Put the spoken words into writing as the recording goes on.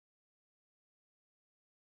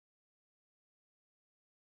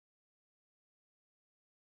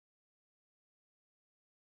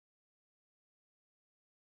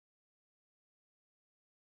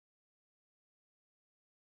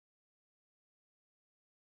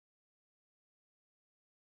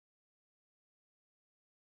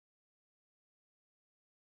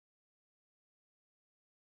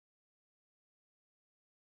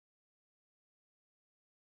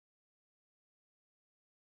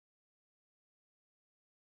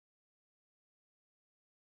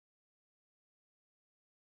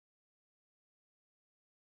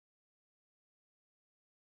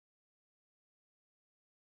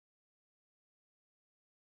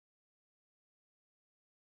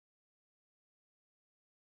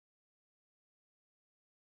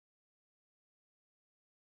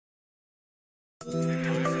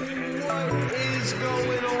What's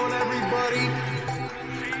going on, everybody?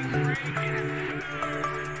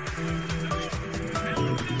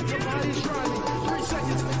 Somebody's driving. 3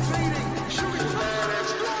 seconds. Fading. Shooting.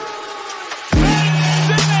 Let's go!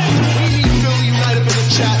 We need Philly United in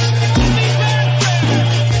the chat.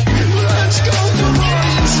 Let's go,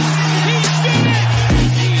 Tobias! He did it!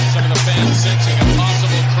 Some of the fans sensing a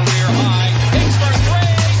possible career high. Hits for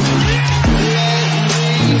three.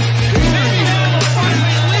 Maybe now will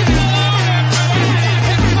finally leave it alone after that.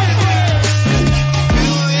 Hits for three.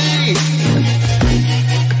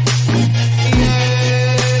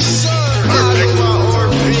 Yes, sir! Ottawa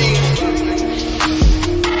RB.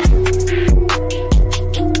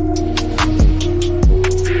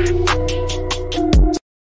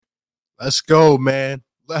 Let's go, man.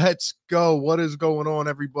 Let's go. What is going on,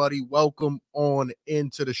 everybody? Welcome on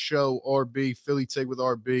into the show, RB, Philly Take with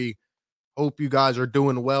RB. Hope you guys are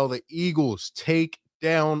doing well. The Eagles take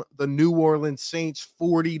down the New Orleans Saints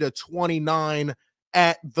 40-29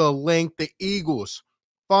 at the link. The Eagles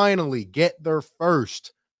finally get their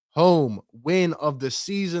first home win of the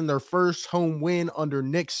season, their first home win under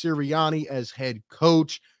Nick Sirianni as head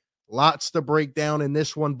coach. Lots to break down in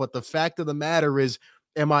this one, but the fact of the matter is,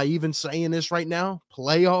 am I even saying this right now?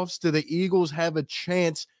 Playoffs? Do the Eagles have a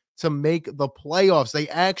chance to make the playoffs? They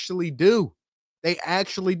actually do. They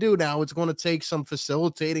actually do. Now, it's going to take some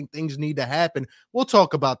facilitating. Things need to happen. We'll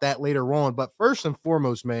talk about that later on. But first and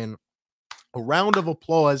foremost, man, a round of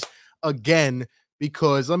applause again,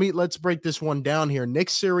 because let's break this one down here. Nick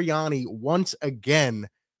Sirianni once again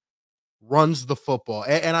runs the football.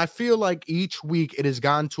 And I feel like each week it has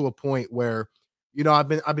gotten to a point where, you know, I've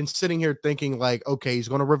been sitting here thinking like, okay, he's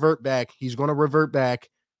going to revert back. He's going to revert back,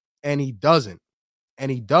 and he doesn't.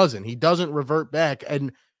 He doesn't revert back.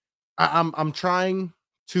 And I'm trying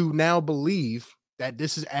to now believe that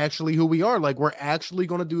this is actually who we are. Like, we're actually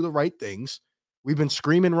going to do the right things. We've been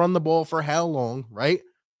screaming, run the ball for how long, right?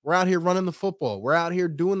 We're out here running the football. We're out here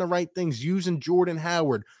doing the right things, using Jordan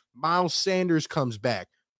Howard. Miles Sanders comes back.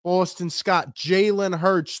 Boston Scott, Jalen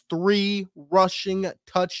Hurts, 3 rushing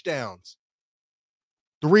touchdowns.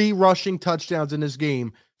 3 rushing touchdowns in this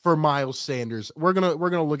game for Miles Sanders. We're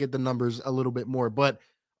gonna look at the numbers a little bit more, but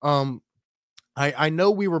I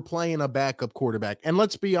know we were playing a backup quarterback, and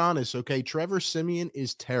let's be honest, okay, Trevor Siemian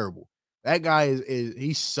is terrible. That guy is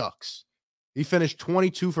he sucks. He finished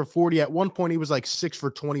 22 for 40. At one point, he was like 6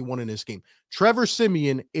 for 21 in this game. Trevor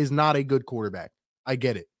Siemian is not a good quarterback. I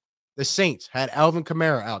get it. The Saints had Alvin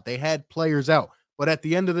Kamara out. They had players out, but at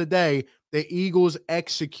the end of the day, the Eagles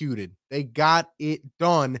executed. They got it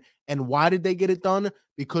done. And why did they get it done?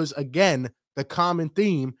 Because, again, the common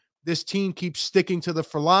theme, this team keeps sticking to the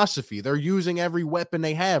philosophy. They're using every weapon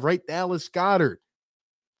they have, right? Dallas Goedert,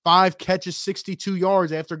 5 catches, 62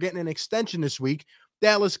 yards after getting an extension this week.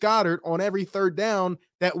 Dallas Goedert, on every third down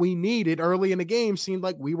that we needed early in the game, seemed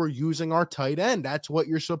like we were using our tight end. That's what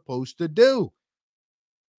you're supposed to do.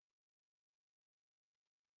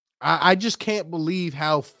 I just can't believe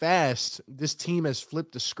how fast this team has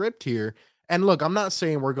flipped the script here. And look, I'm not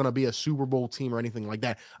saying we're going to be a Super Bowl team or anything like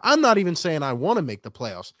that. I'm not even saying I want to make the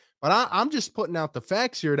playoffs, but I'm just putting out the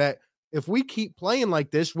facts here that if we keep playing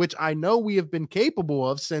like this, which I know we have been capable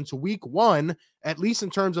of since week 1, at least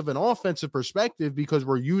in terms of an offensive perspective, because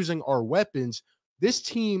we're using our weapons, this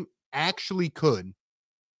team actually could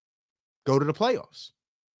go to the playoffs.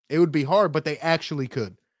 It would be hard, but they actually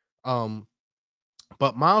could.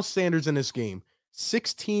 But Miles Sanders in this game,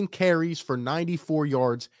 16 carries for 94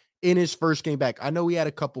 yards in his first game back. I know he had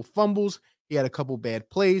a couple fumbles. He had a couple bad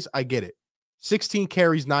plays. I get it. 16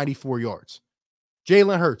 carries, 94 yards.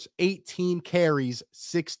 Jalen Hurts, 18 carries,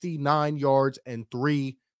 69 yards, and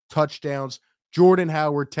 3 touchdowns. Jordan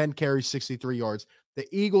Howard, 10 carries, 63 yards. The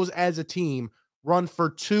Eagles as a team run for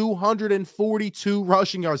 242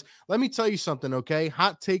 rushing yards. Let me tell you something, okay?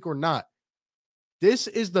 Hot take or not. This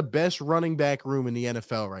is the best running back room in the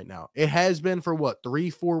NFL right now. It has been for what,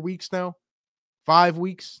 3-4 weeks now? 5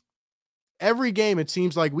 weeks? Every game, it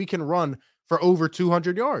seems like we can run for over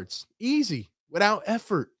 200 yards. Easy, without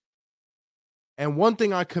effort. And one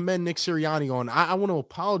thing I commend Nick Sirianni on, I want to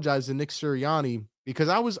apologize to Nick Sirianni because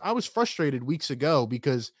I was frustrated weeks ago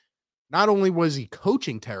because not only was he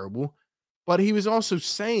coaching terrible, but he was also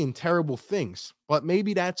saying terrible things. But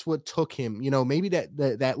maybe that's what took him, maybe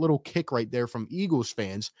that little kick right there from Eagles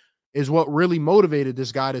fans is what really motivated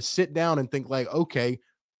this guy to sit down and think like, okay,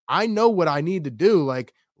 I know what I need to do.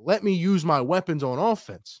 Like, let me use my weapons on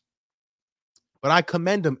offense. But I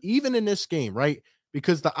commend him even in this game, right?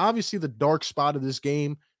 Because obviously the dark spot of this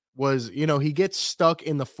game was, he gets stuck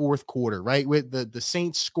in the fourth quarter, right? With the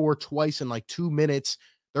Saints score twice in like 2 minutes.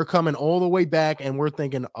 They're coming all the way back, and we're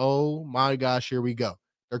thinking, oh my gosh, here we go.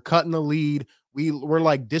 They're cutting the lead. We're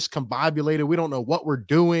like discombobulated. We don't know what we're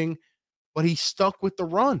doing, but he stuck with the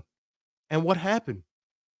run. And what happened?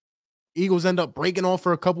 Eagles end up breaking off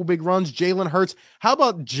for a couple big runs. Jalen Hurts. How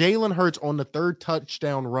about Jalen Hurts on the third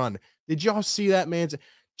touchdown run? Did y'all see that man's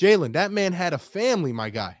Jalen? That man had a family, my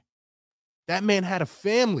guy. That man had a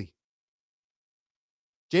family.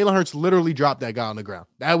 Jalen Hurts literally dropped that guy on the ground.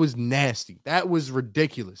 That was nasty. That was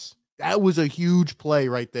ridiculous. That was a huge play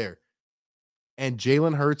right there. And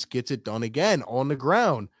Jalen Hurts gets it done again on the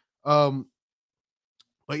ground. But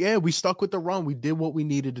yeah, we stuck with the run. We did what we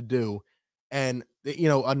needed to do. And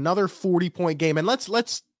another 40-point game. And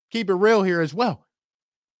let's keep it real here as well.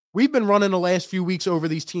 We've been running the last few weeks over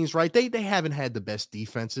these teams, right? They haven't had the best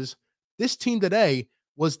defenses. This team today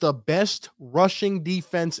was the best rushing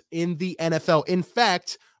defense in the NFL. In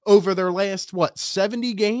fact, over their last,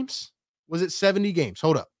 70 games? Was it 70 games?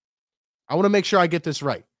 Hold up. I want to make sure I get this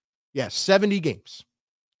right. Yes, 70 games.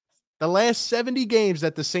 The last 70 games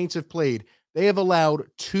that the Saints have played, they have allowed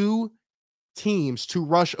 2 teams to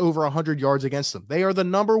rush over 100 yards against them. They are the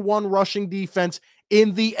number 1 rushing defense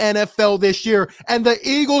in the NFL this year, and the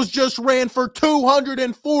Eagles just ran for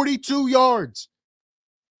 242 yards.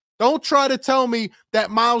 Don't try to tell me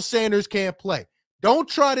that Miles Sanders can't play. Don't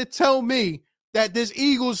try to tell me that this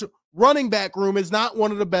Eagles running back room is not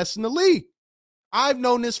one of the best in the league. I've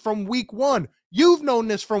known this from week 1. You've known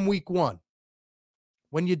this from week 1.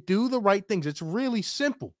 When you do the right things, it's really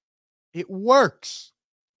simple. It works.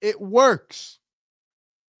 It works.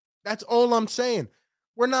 That's all I'm saying.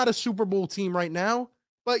 We're not a Super Bowl team right now,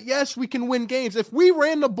 but yes, we can win games. If we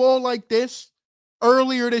ran the ball like this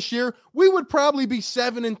earlier this year, we would probably be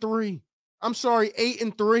 7-3. I'm sorry,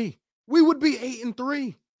 8-3. We would be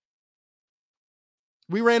 8-3.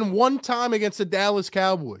 We ran 1 time against the Dallas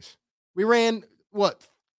Cowboys. We ran,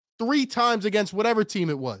 3 times against whatever team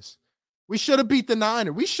it was. We should have beat the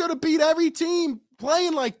Niners. We should have beat every team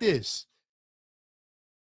playing like this.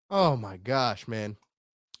 Oh my gosh, man.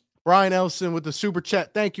 Brian Elson with the super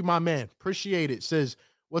chat. Thank you, my man. Appreciate it. Says,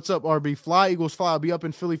 what's up, RB? Fly, Eagles, fly. I'll be up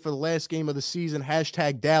in Philly for the last game of the season.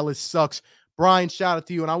 # Dallas sucks. Brian, shout out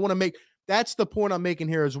to you. And I want to make, that's the point I'm making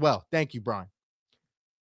here as well. Thank you, Brian.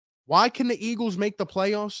 Why can the Eagles make the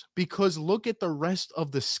playoffs? Because look at the rest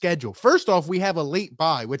of the schedule. First off, we have a late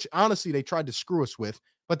bye, which honestly they tried to screw us with,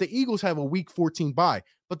 but the Eagles have a week 14 bye.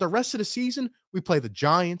 But the rest of the season, we play the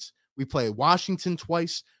Giants, we play Washington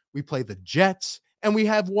twice, we play the Jets, and we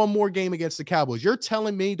have one more game against the Cowboys. You're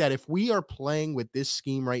telling me that if we are playing with this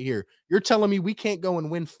scheme right here, you're telling me we can't go and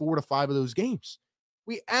win 4 to 5 of those games?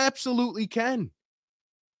 We absolutely can.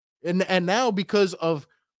 And now because of,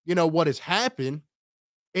 what has happened,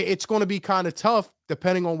 it's going to be kind of tough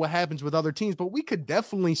depending on what happens with other teams, but we could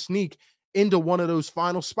definitely sneak into one of those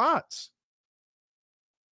final spots.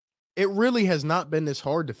 It really has not been this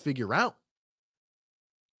hard to figure out.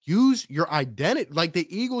 Use your identity. Like the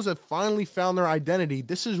Eagles have finally found their identity.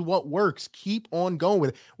 This is what works. Keep on going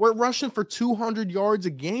with it. We're rushing for 200 yards a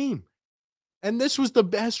game. And this was the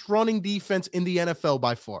best running defense in the NFL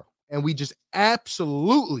by far. And we just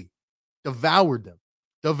absolutely devoured them.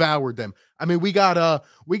 I mean, we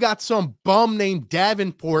got some bum named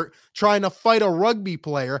Davenport trying to fight a rugby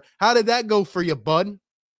player. How did that go for you, bud?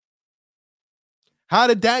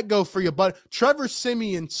 Trevor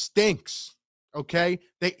Siemian stinks. Okay.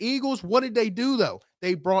 The Eagles, what did they do though?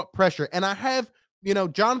 They brought pressure. And I have,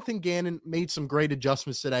 Jonathan Gannon made some great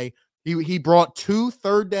adjustments today. He brought 2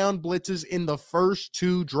 third down blitzes in the first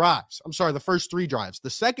 2 drives. I'm sorry, the first 3 drives. The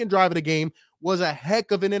second drive of the game was a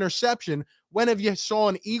heck of an interception. When have you saw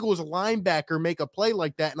an Eagles linebacker make a play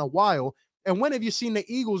like that in a while? And when have you seen the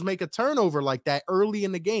Eagles make a turnover like that early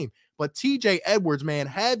in the game? But TJ Edwards, man,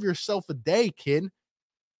 have yourself a day, kid.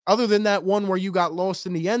 Other than that one where you got lost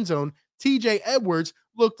in the end zone, TJ Edwards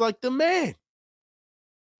looked like the man.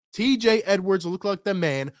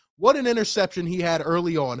 What an interception he had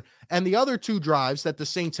early on. And the other 2 drives that the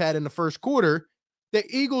Saints had in the first quarter, the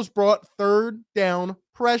Eagles brought third down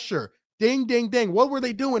pressure. Ding, ding, ding. What were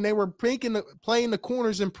they doing? They were playing the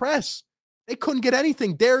corners and press. They couldn't get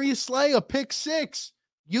anything. Darius Slay, a pick 6.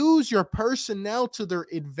 Use your personnel to their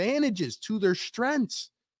advantages, to their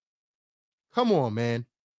strengths. Come on, man.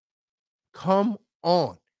 Come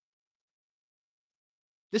on.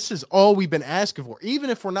 This is all we've been asking for. Even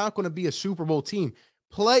if we're not going to be a Super Bowl team,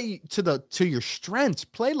 play to your strengths.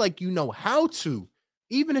 Play like you know how to,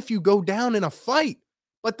 even if you go down in a fight.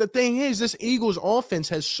 But the thing is, this Eagles offense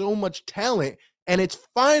has so much talent, and it's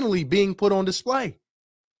finally being put on display.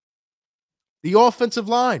 The offensive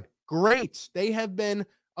line, great. They have been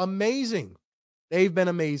amazing. And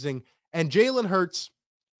Jalen Hurts,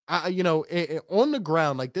 On the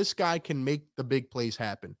ground, like this guy can make the big plays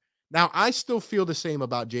happen. Now, I still feel the same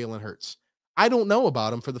about Jalen Hurts. I don't know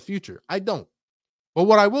about him for the future. I don't. But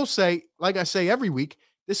what I will say, like I say every week,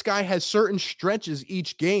 this guy has certain stretches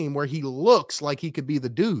each game where he looks like he could be the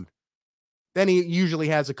dude. Then he usually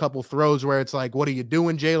has a couple throws where it's like, what are you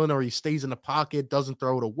doing, Jalen? Or he stays in the pocket, doesn't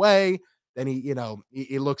throw it away. Then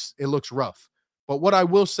it looks rough. But what I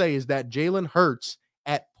will say is that Jalen Hurts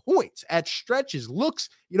at points, at stretches, looks,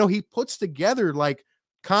 he puts together like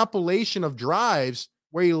compilation of drives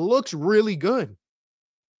where he looks really good.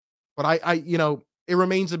 But it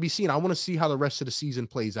remains to be seen. I want to see how the rest of the season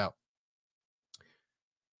plays out.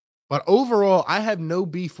 But overall, I have no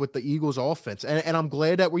beef with the Eagles offense. And I'm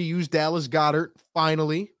glad that we used Dallas Goedert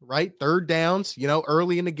finally, right? Third downs,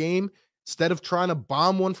 early in the game. Instead of trying to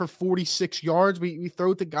bomb one for 46 yards, we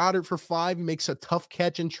throw it to Goedert for 5. He makes a tough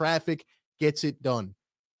catch in traffic, gets it done.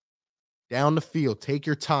 Down the field, take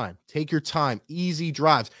your time. Take your time. Easy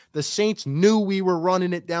drives. The Saints knew we were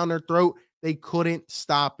running it down their throat. They couldn't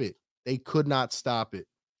stop it. They could not stop it.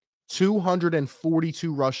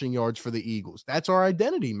 242 rushing yards for the Eagles. That's our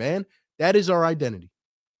identity, man. That is our identity.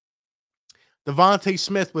 Devontae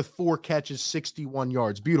Smith with 4 catches, 61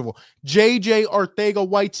 yards. Beautiful. J.J.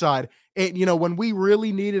 Arcega-Whiteside. And, when we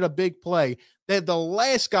really needed a big play, that the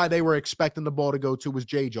last guy they were expecting the ball to go to was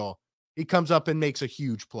J-Jaw. He comes up and makes a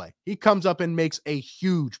huge play.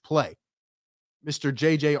 Mr.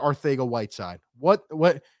 J.J. Arcega-Whiteside. What?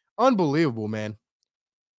 Unbelievable, man.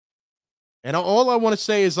 And all I want to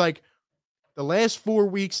say is, like, the last 4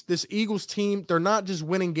 weeks, this Eagles team, they're not just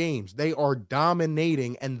winning games. They are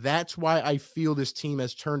dominating, and that's why I feel this team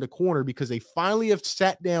has turned a corner, because they finally have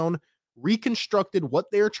sat down, reconstructed what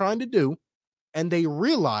they're trying to do, and they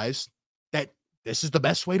realize that this is the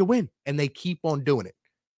best way to win, and they keep on doing it.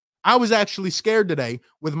 I was actually scared today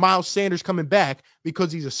with Miles Sanders coming back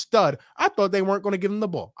because he's a stud. I thought they weren't going to give him the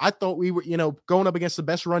ball. I thought we were, going up against the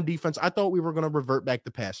best run defense. I thought we were going to revert back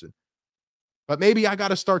to passing. But maybe I got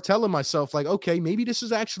to start telling myself, like, okay, maybe this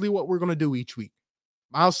is actually what we're going to do each week.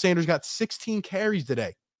 Miles Sanders got 16 carries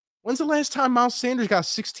today. When's the last time Miles Sanders got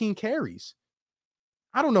 16 carries?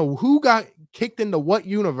 I don't know who got kicked into what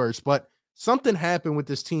universe, but something happened with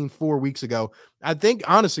this team 4 weeks ago. I think,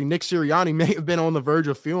 honestly, Nick Sirianni may have been on the verge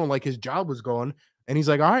of feeling like his job was gone. And he's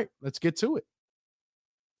like, all right, let's get to it.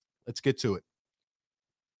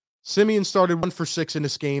 Simeon started 1 for 6 in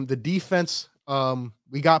this game. The defense,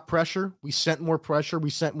 we got pressure. We sent more pressure. We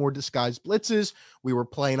sent more disguised blitzes. We were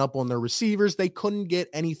playing up on their receivers. They couldn't get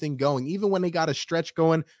anything going. Even when they got a stretch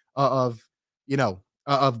going of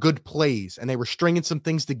good plays and they were stringing some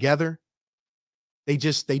things together, they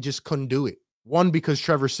just couldn't do it. One, because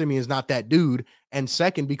Trevor Siemian is not that dude. And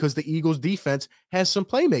second, because the Eagles defense has some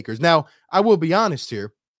playmakers. Now, I will be honest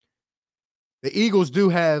here. The Eagles do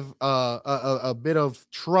have a bit of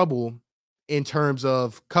trouble in terms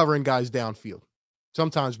of covering guys downfield.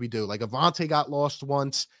 Sometimes we do. Like Avonte got lost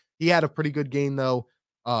once. He had a pretty good game, though.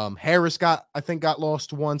 Harris got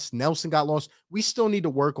lost once. Nelson got lost. We still need to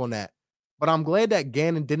work on that. But I'm glad that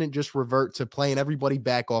Gannon didn't just revert to playing everybody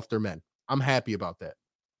back off their men. I'm happy about that.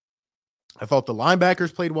 I thought the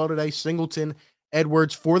linebackers played well today. Singleton,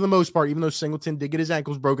 Edwards, for the most part, even though Singleton did get his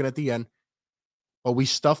ankles broken at the end. But we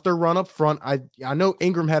stuffed their run up front. I know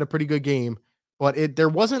Ingram had a pretty good game, but there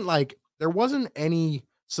wasn't any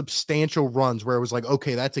substantial runs where it was like,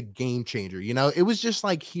 okay, that's a game changer. It was just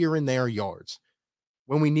like here and there yards.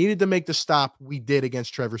 When we needed to make the stop, we did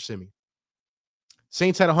against Trevor Siemian.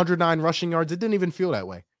 Saints had 109 rushing yards. It didn't even feel that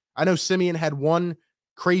way. I know Siemian had one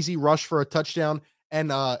crazy rush for a touchdown.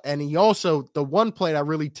 And he also, the one play that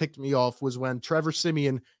really ticked me off was when Trevor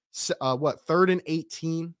Siemian,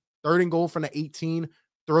 3rd and goal from the 18,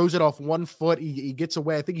 throws it off 1 foot. He gets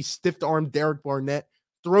away. I think he stiff-armed Derek Barnett,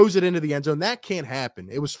 throws it into the end zone. That can't happen.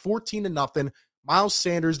 It was 14-0. Miles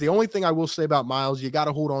Sanders, the only thing I will say about Miles, you got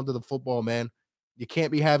to hold on to the football, man. You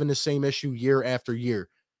can't be having the same issue year after year.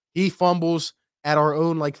 He fumbles at our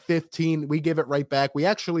own 15. We give it right back. We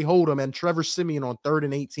actually hold him, and Trevor Siemian on 3rd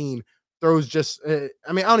and 18 throws just, I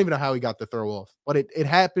don't even know how he got the throw off, but it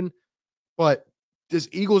happened. But this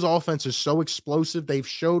Eagles offense is so explosive. They've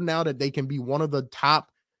shown now that they can be one of the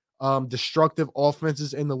top destructive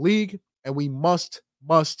offenses in the league, and we must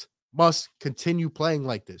continue playing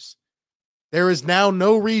like this. There is now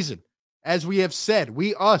no reason, as we have said,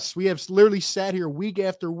 we have literally sat here week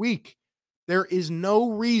after week. There is no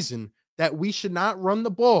reason that we should not run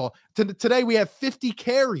the ball. Today we have 50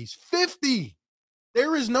 carries. 50!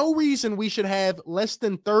 There is no reason we should have less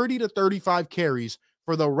than 30 to 35 carries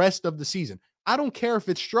for the rest of the season. I don't care if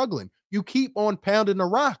it's struggling. You keep on pounding the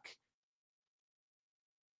rock.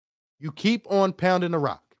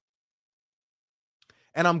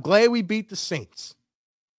 And I'm glad we beat the Saints.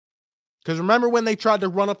 Because remember when they tried to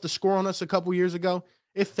run up the score on us a couple years ago?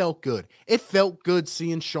 It felt good. It felt good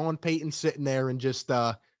seeing Sean Payton sitting there and just,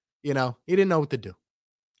 he didn't know what to do.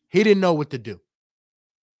 He didn't know what to do.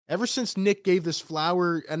 Ever since Nick gave this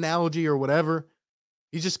flower analogy or whatever,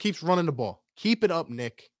 he just keeps running the ball. Keep it up,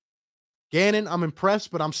 Nick. Gannon, I'm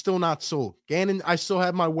impressed, but I'm still not sold. Gannon, I still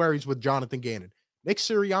have my worries with Jonathan Gannon. Nick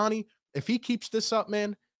Sirianni, if he keeps this up,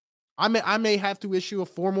 man, I may have to issue a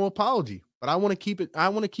formal apology, but I want to keep it. I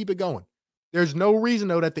want to keep it going. There's no reason,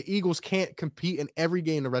 though, that the Eagles can't compete in every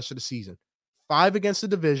game the rest of the season. 5 against the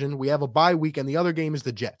division. We have a bye week, and the other game is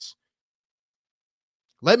the Jets.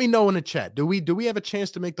 Let me know in the chat. Do we have a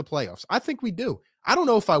chance to make the playoffs? I think we do. I don't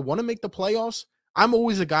know if I want to make the playoffs. I'm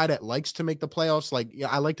always a guy that likes to make the playoffs. Like, yeah,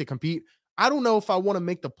 I like to compete. I don't know if I want to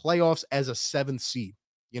make the playoffs as a 7th seed,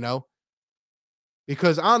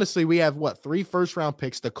 because honestly, we have 3 first-round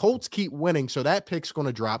picks. The Colts keep winning, so that pick's going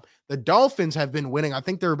to drop. The Dolphins have been winning. I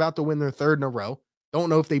think they're about to win their 3rd in a row. Don't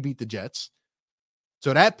know if they beat the Jets.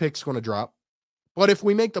 So that pick's going to drop. But if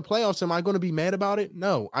we make the playoffs, am I going to be mad about it?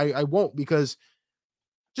 No, I won't, because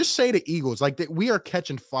just say the Eagles, like, we are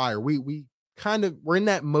catching fire. We're in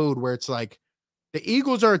that mode where it's like the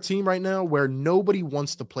Eagles are a team right now where nobody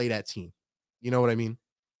wants to play that team. You know what I mean?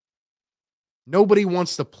 Nobody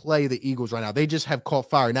wants to play the Eagles right now. They just have caught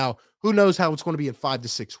fire. Now, who knows how it's going to be in 5 to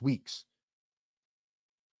 6 weeks?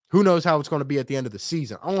 Who knows how it's going to be at the end of the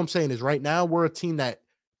season? All I'm saying is right now we're a team that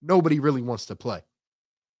nobody really wants to play.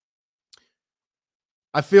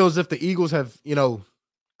 I feel as if the Eagles have,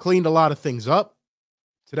 cleaned a lot of things up.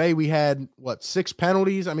 Today we had 6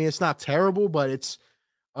 penalties. I mean, it's not terrible, but it's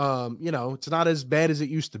it's not as bad as it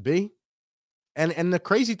used to be. And the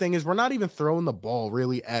crazy thing is we're not even throwing the ball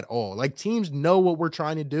really at all. Like, teams know what we're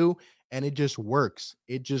trying to do, and it just works.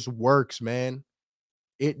 It just works, man.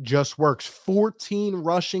 It just works. 14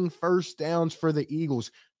 rushing first downs for the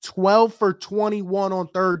Eagles. 12 for 21 on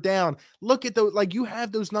 3rd down. Look at those. Like, you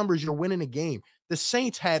have those numbers, you're winning a game. The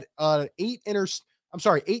Saints had 8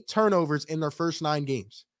 turnovers in their first 9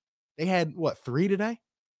 games. They had 3 today?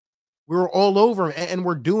 We were all over them, and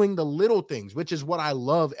we're doing the little things, which is what I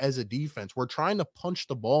love as a defense. We're trying to punch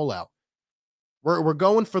the ball out. We're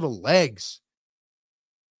going for the legs.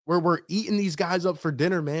 We're eating these guys up for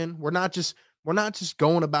dinner, man. We're not just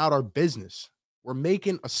going about our business. We're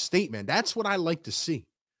making a statement. That's what I like to see.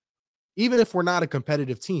 Even if we're not a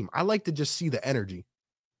competitive team, I like to just see the energy.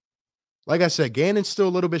 Like I said, Gannon's still a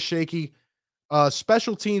little bit shaky.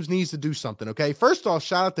 Special teams needs to do something, okay? First off,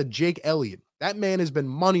 shout out to Jake Elliott. That man has been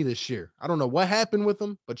money this year. I don't know what happened with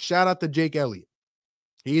him, but shout out to Jake Elliott.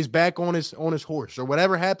 He is back on his horse, or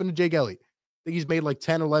whatever happened to Jake Elliott. I think he's made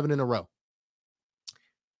 10, 11 in a row.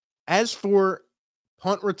 As for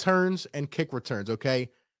punt returns and kick returns,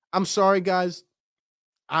 okay? I'm sorry, guys.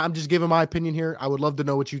 I'm just giving my opinion here. I would love to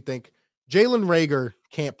know what you think. Jalen Reagor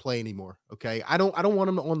can't play anymore, okay? I don't want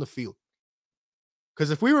him on the field.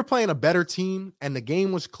 Because if we were playing a better team and the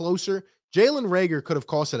game was closer, Jalen Reagor could have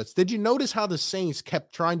costed us. Did you notice how the Saints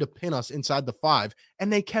kept trying to pin us inside the 5,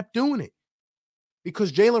 and they kept doing it?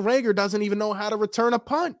 Because Jalen Reagor doesn't even know how to return a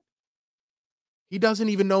punt. He doesn't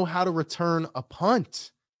even know how to return a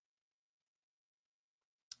punt.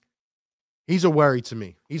 He's a worry to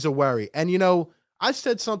me. He's a worry. And, I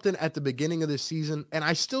said something at the beginning of this season, and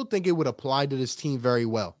I still think it would apply to this team very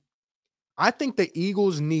well. I think the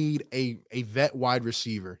Eagles need a vet wide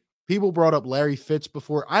receiver. People brought up Larry Fitz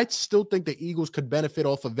before. I still think the Eagles could benefit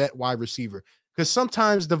off a vet wide receiver, because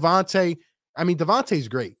sometimes Devontae's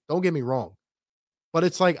great. Don't get me wrong. But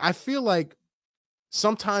it's like, I feel like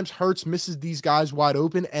sometimes Hurts misses these guys wide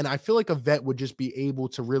open, and I feel like a vet would just be able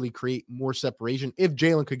to really create more separation if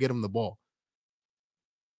Jalen could get him the ball.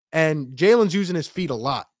 And Jalen's using his feet a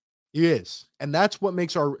lot. He is. And that's what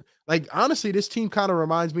makes honestly, this team kind of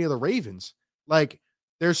reminds me of the Ravens. Like,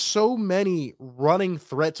 there's so many running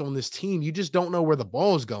threats on this team. You just don't know where the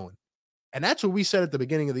ball is going. And that's what we said at the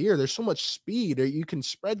beginning of the year. There's so much speed that you can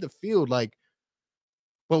spread the field.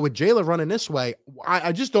 But with Jalen running this way,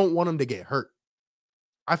 I just don't want him to get hurt.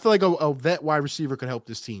 I feel like a vet wide receiver could help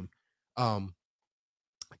this team.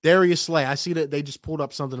 Darius Slay. I see that they just pulled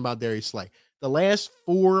up something about Darius Slay. The last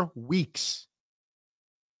 4 weeks,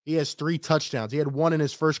 he has 3 touchdowns. He had 1 in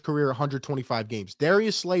his first career 125 games.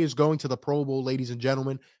 Darius Slay is going to the Pro Bowl, ladies and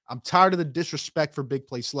gentlemen. I'm tired of the disrespect for Big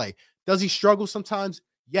Play Slay. Does he struggle sometimes?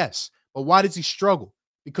 Yes. But why does he struggle?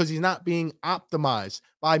 Because he's not being optimized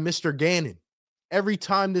by Mr. Gannon. Every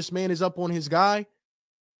time this man is up on his guy,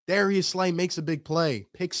 Darius Slay makes a big play.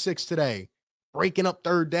 Pick 6 today. Breaking up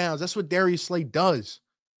 3rd downs. That's what Darius Slay does.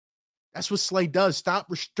 That's what Slay does. Stop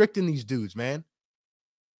restricting these dudes, man.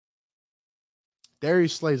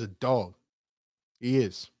 Darius Slay's a dog. He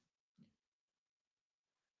is.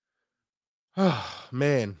 Oh,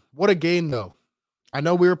 man, what a game, though. I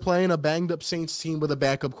know we were playing a banged-up Saints team with a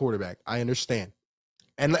backup quarterback. I understand.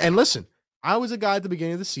 And listen, I was a guy at the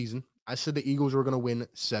beginning of the season. I said the Eagles were going to win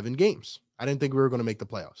 7 games. I didn't think we were going to make the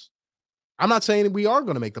playoffs. I'm not saying we are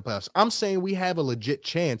going to make the playoffs. I'm saying we have a legit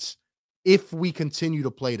chance if we continue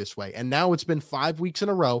to play this way. And now it's been 5 weeks in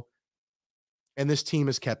a row, and this team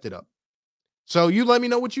has kept it up. So you let me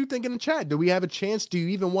know what you think in the chat. Do we have a chance? Do you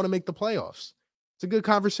even want to make the playoffs? It's a good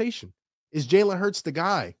conversation. Is Jalen Hurts the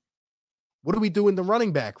guy? What do we do in the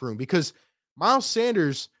running back room? Because Miles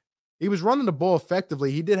Sanders, he was running the ball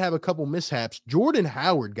effectively. He did have a couple mishaps. Jordan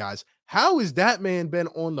Howard, guys, how has that man been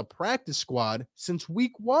on the practice squad since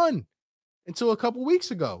week 1 until a couple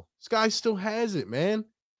weeks ago? This guy still has it, man.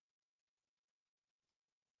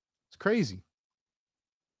 It's crazy.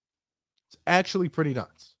 It's actually pretty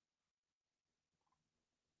nuts.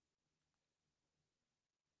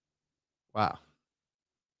 Wow.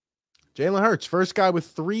 Jalen Hurts, first guy with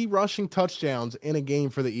 3 rushing touchdowns in a game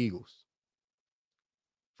for the Eagles.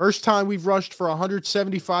 First time we've rushed for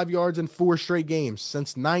 175 yards in 4 straight games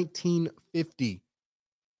since 1950.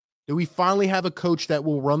 Do we finally have a coach that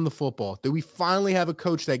will run the football? Do we finally have a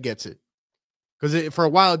coach that gets it? Because for a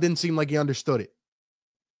while, it didn't seem like he understood it.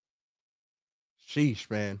 Sheesh,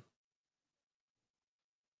 man.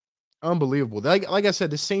 Unbelievable. Like I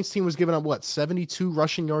said, the Saints team was giving up, 72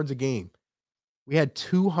 rushing yards a game. We had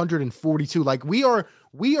 242. Like we are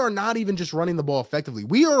not even just running the ball effectively.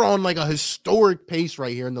 We are on like a historic pace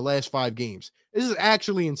right here in the last 5 games. This is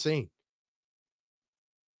actually insane.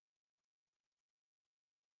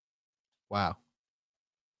 Wow.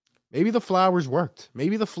 Maybe the flowers worked.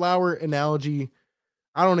 Maybe the flower analogy,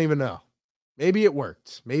 I don't even know. Maybe it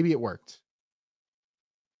worked.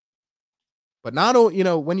 But not only,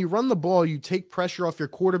 when you run the ball, you take pressure off your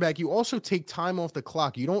quarterback. You also take time off the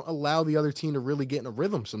clock. You don't allow the other team to really get in a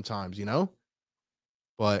rhythm sometimes,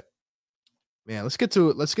 But man, let's get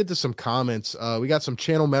to some comments. We got some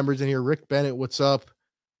channel members in here. Rick Bennett, what's up?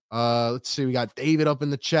 Let's see. We got David up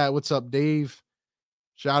in the chat. What's up, Dave?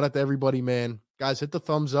 Shout out to everybody, man. Guys, hit the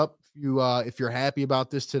thumbs up if you're happy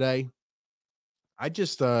about this today.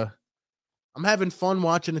 I'm having fun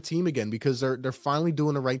watching the team again because they're finally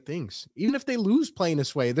doing the right things. Even if they lose playing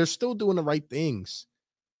this way, they're still doing the right things.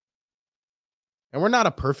 And we're not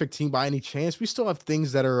a perfect team by any chance. We still have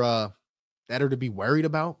things that are to be worried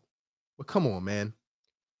about. But come on, man.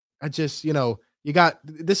 This is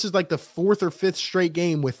like the 4th or 5th straight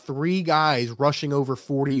game with 3 guys rushing over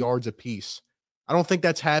 40 yards apiece. I don't think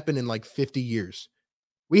that's happened in like 50 years.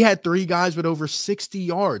 We had 3 guys with over 60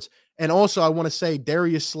 yards. And also, I want to say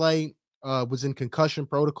Darius Slay was in concussion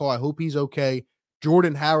protocol. I hope he's okay.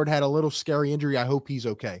 Jordan Howard had a little scary injury. I hope he's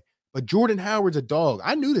okay. But Jordan Howard's a dog.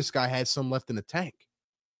 I knew this guy had some left in the tank.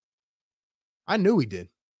 I knew he did.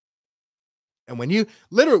 And when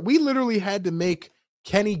we literally had to make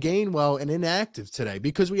Kenny Gainwell an inactive today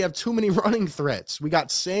because we have too many running threats. We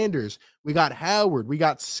got Sanders, we got Howard, we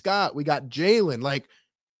got Scott, we got Jalen. Like,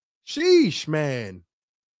 sheesh, man.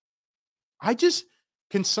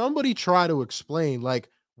 Can somebody try to explain, like,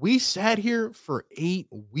 we sat here for 8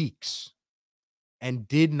 weeks and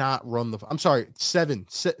did not run I'm sorry, 7.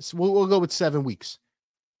 We'll go with 7 weeks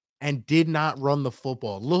and did not run the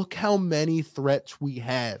football. Look how many threats we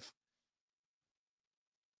have.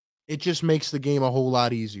 It just makes the game a whole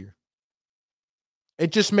lot easier.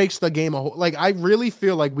 It just makes the game I really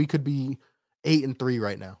feel like we could be 8-3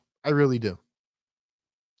 right now. I really do.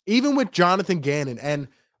 Even with Jonathan Gannon. And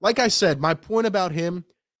like I said, my point about him,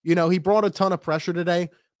 he brought a ton of pressure today.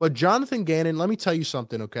 But Jonathan Gannon, let me tell you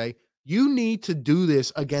something, okay? You need to do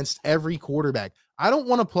this against every quarterback. I don't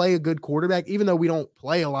want to play a good quarterback, even though we don't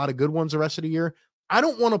play a lot of good ones the rest of the year. I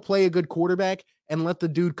don't want to play a good quarterback and let the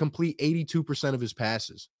dude complete 82% of his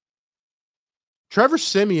passes. Trevor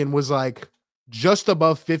Siemian was like just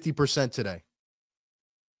above 50% today.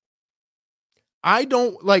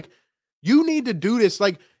 You need to do this.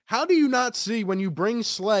 Like, how do you not see when you bring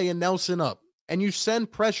Slay and Nelson up and you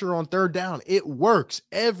send pressure on 3rd down? It works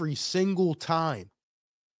every single time.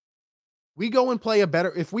 We go and play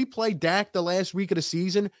if we play Dak the last week of the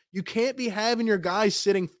season, you can't be having your guys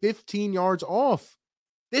sitting 15 yards off.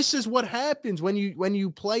 This is what happens when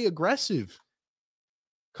you play aggressive.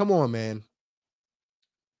 Come on, man.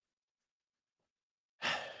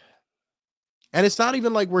 And it's not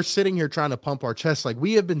even like we're sitting here trying to pump our chest. Like,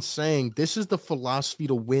 we have been saying, this is the philosophy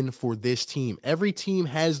to win for this team. Every team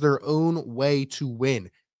has their own way to win.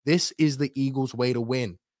 This is the Eagles' way to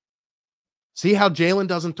win. See how Jalen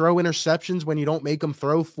doesn't throw interceptions when you don't make him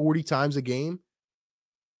throw 40 times a game?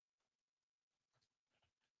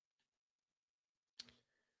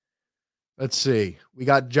 Let's see. We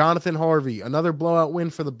got Jonathan Harvey. Another blowout win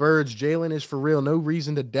for the Birds. Jalen is for real. No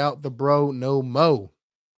reason to doubt the bro. No mo.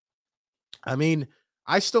 I mean,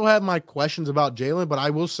 I still have my questions about Jalen, but I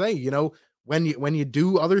will say, when you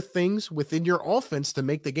do other things within your offense to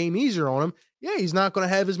make the game easier on him, yeah, he's not going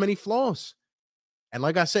to have as many flaws. And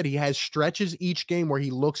like I said, he has stretches each game where he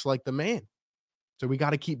looks like the man. So we got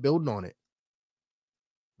to keep building on it.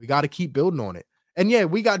 And yeah,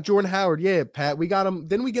 we got Jordan Howard. Yeah, Pat, we got him.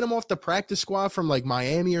 Didn't we get him off the practice squad from like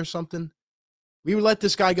Miami or something? We would let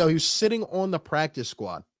this guy go. He was sitting on the practice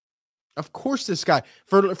squad. Of course, this guy,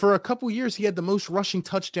 for a couple years, he had the most rushing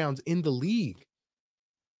touchdowns in the league.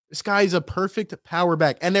 This guy is a perfect power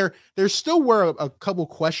back. And there still were a couple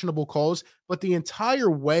questionable calls, but the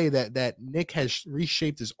entire way that Nick has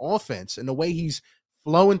reshaped his offense and the way he's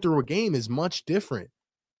flowing through a game is much different.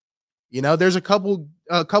 There's a couple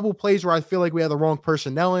plays where I feel like we have the wrong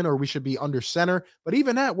personnel in, or we should be under center. But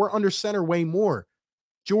even that, we're under center way more.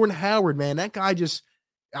 Jordan Howard, man, that guy just,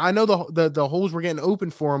 I know the holes were getting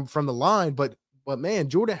open for him from the line, but man,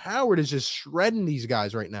 Jordan Howard is just shredding these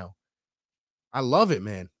guys right now. I love it,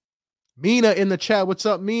 man. Mina in the chat. What's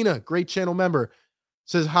up, Mina? Great channel member.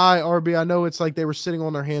 Says, hi, RB. I know it's like they were sitting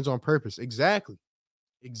on their hands on purpose. Exactly.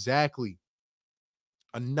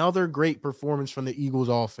 Another great performance from the Eagles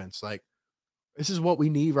offense. Like, this is what we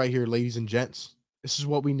need right here, ladies and gents. This is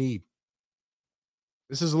what we need.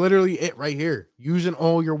 This is literally it right here. Using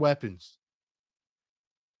all your weapons.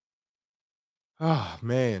 Oh,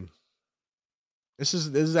 man. This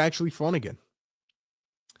is actually fun again.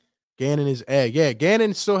 Gannon is egg. Yeah,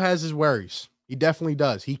 Gannon still has his worries. He definitely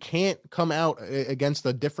does. He can't come out against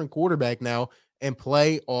a different quarterback now and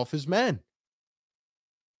play off his men.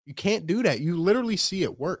 You can't do that. You literally see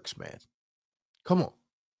it works, man. Come on.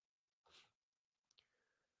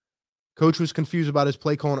 Coach was confused about his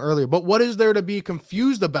play calling earlier. But what is there to be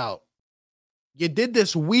confused about? You did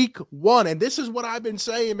this week 1, and this is what I've been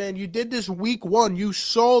saying, man. You did this week 1. You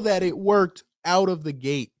saw that it worked out of the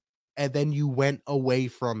gate, and then you went away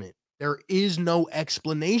from it. There is no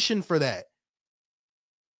explanation for that.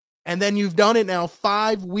 And then you've done it now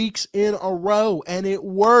 5 weeks in a row, and it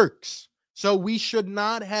works. So we should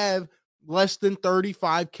not have less than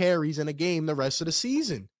 35 carries in a game the rest of the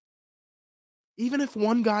season. Even if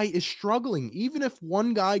one guy is struggling, even if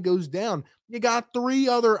one guy goes down, you got 3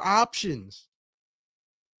 other options.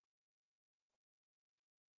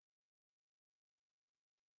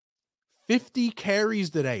 $50 carries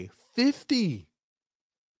today. 50.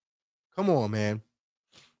 Come on, man.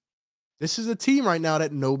 This is a team right now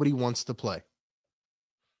that nobody wants to play.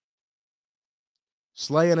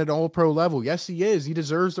 Slay at an all-pro level. Yes, he is. He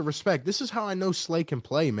deserves the respect. This is how I know Slay can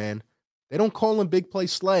play, man. They don't call him Big Play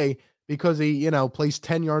Slay because he, plays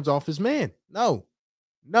 10 yards off his man. No.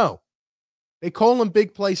 They call him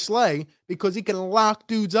Big Play Slay because he can lock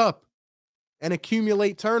dudes up and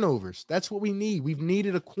accumulate turnovers. That's what we need. We've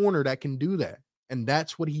needed a corner that can do that, and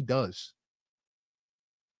that's what he does.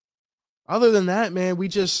 Other than that, man, we're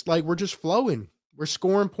just flowing. We're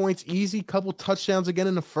scoring points easy, couple touchdowns again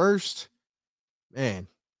in the first. Man.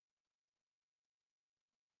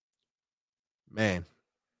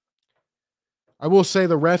 I will say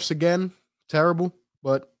the refs again, terrible,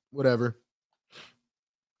 but whatever.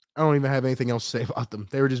 I don't even have anything else to say about them.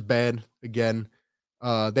 They were just bad again.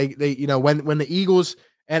 When the Eagles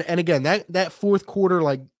and again that fourth quarter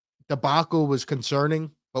like debacle was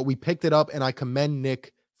concerning, but we picked it up, and I commend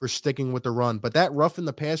Nick for sticking with the run. But that rough in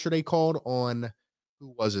the passer they called on,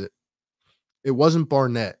 who was it? It wasn't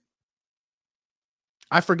Barnett.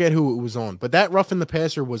 I forget who it was on, but that rough in the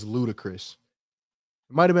passer was ludicrous.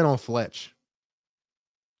 It might have been on Fletch.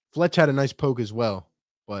 Fletch had a nice poke as well,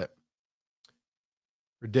 but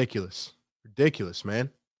ridiculous, man.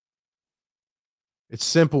 It's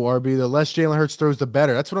simple, RB. The less Jalen Hurts throws, the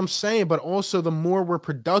better. That's what I'm saying. But also, the more we're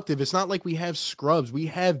productive, it's not like we have scrubs. We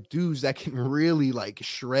have dudes that can really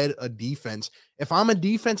shred a defense. If I'm a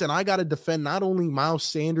defense and I got to defend not only Miles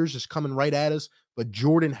Sanders just coming right at us, but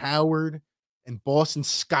Jordan Howard and Boston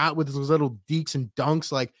Scott with his little deeks and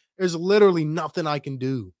dunks, there's literally nothing I can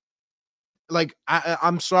do.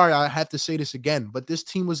 I'm sorry, I have to say this again, but this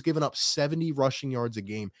team was giving up 70 rushing yards a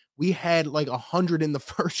game. We had 100 in the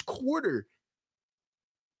first quarter.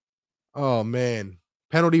 Oh, man.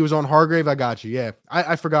 Penalty was on Hargrave. I got you. Yeah.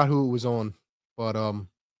 I forgot who it was on. But,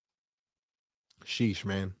 sheesh,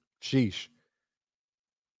 man. Sheesh.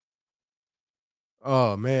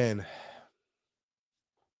 Oh, man.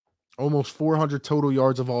 Almost 400 total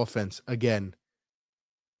yards of offense. Again,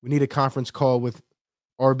 we need a conference call with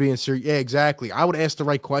RB and Sir. Yeah, exactly. I would ask the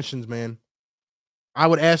right questions, man. I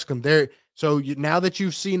would ask them there. So now that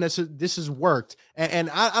you've seen this has worked, and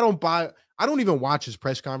I don't buy. I don't even watch his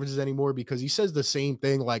press conferences anymore because he says the same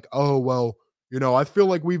thing like, oh, well, I feel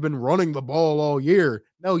like we've been running the ball all year.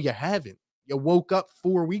 No, you haven't. You woke up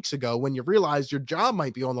 4 weeks ago when you realized your job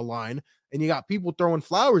might be on the line and you got people throwing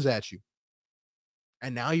flowers at you.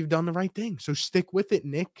 And now you've done the right thing. So stick with it,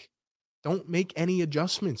 Nick. Don't make any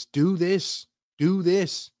adjustments. Do this. Do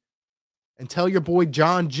this. And tell your boy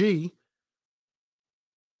John G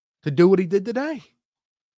to do what he did today.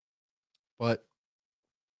 But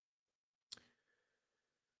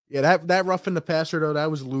yeah, that roughing the passer, though,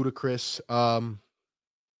 that was ludicrous.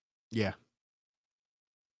 Yeah.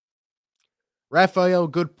 Raphael,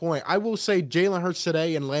 good point. I will say Jalen Hurts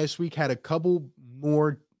today and last week had a couple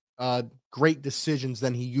more great decisions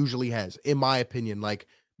than he usually has, in my opinion. Like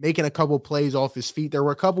making a couple plays off his feet. There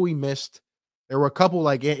were a couple he missed. There were a couple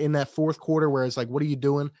like in that fourth quarter where it's like, what are you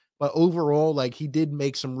doing? But overall, like he did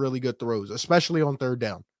make some really good throws, especially on third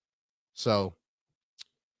down. So,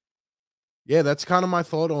 yeah, that's kind of my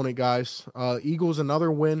thought on it, guys. Eagles,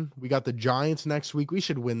 another win. We got the Giants next week. We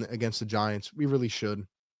should win against the Giants. We really should.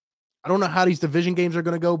 I don't know how these division games are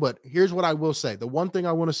going to go, but here's what I will say. The one thing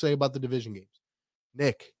I want to say about the division games.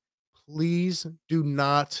 Nick, please do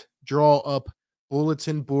not draw up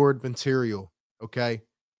bulletin board material, okay?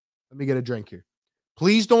 Let me get a drink here.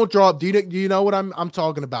 Please don't draw up. Do you know what I'm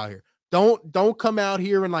talking about here? Don't come out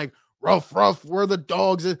here and like rough, we're the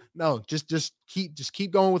dogs. No, just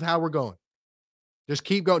keep going with how we're going. Just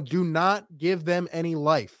keep going. Do not give them any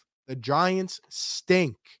life. The Giants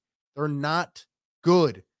stink. They're not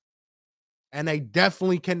good. And they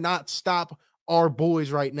definitely cannot stop our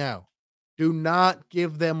boys right now. Do not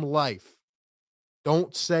give them life.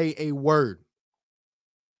 Don't say a word.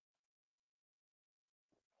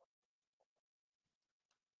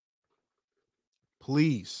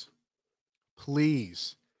 Please.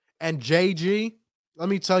 Please. And JG, let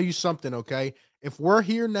me tell you something, okay? If we're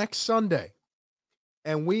here next Sunday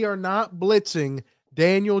and we are not blitzing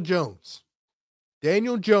Daniel Jones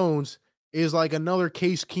is like another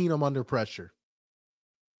Case Keenum under pressure.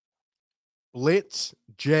 Blitz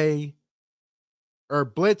DJ.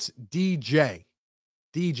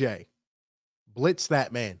 DJ. Blitz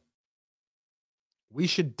that man. We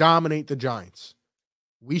should dominate the Giants.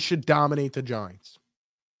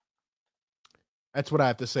 That's what I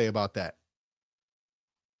have to say about that.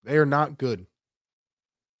 They are not good.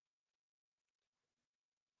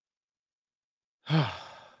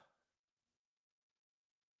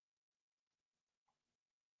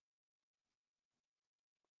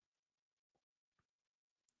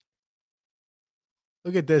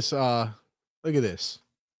 Look at this. Look at this.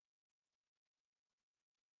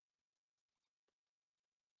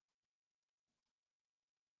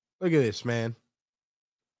 Look at this, man.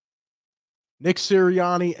 Nick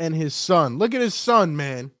Sirianni and his son. Look at his son,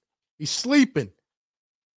 man. He's sleeping.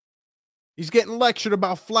 He's getting lectured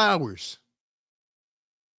about flowers.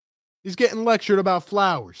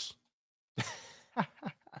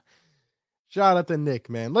 Shout out to Nick,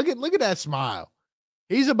 man. Look at that smile.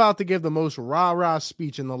 He's about to give the most rah-rah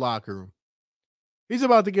speech in the locker room. He's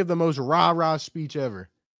about to give the most rah-rah speech ever.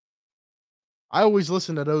 I always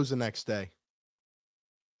listen to those the next day.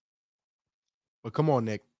 But come on,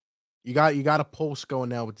 Nick. You got a pulse going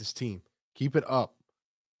now with this team. Keep it up.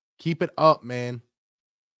 Keep it up, man.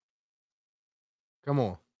 Come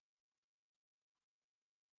on.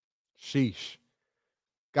 Sheesh.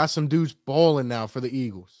 Got some dudes balling now for the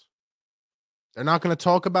Eagles. They're not going to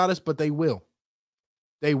talk about us, but they will.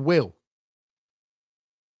 They will.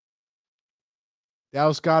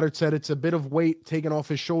 Dallas Goedert said it's a bit of weight taken off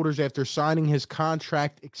his shoulders after signing his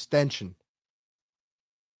contract extension.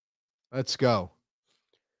 Let's go.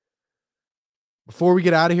 Before we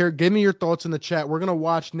get out of here, give me your thoughts in the chat. We're going to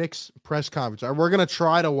watch Nick's press conference. We're going to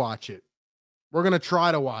try to watch it. But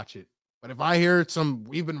if I hear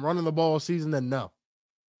we've been running the ball all season, then no.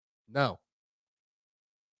 No.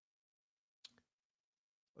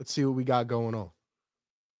 Let's see what we got going on.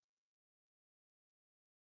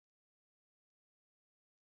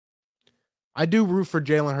 I do root for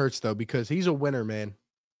Jalen Hurts, though, because he's a winner, man.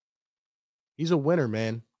 He's a winner,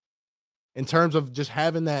 man. In terms of just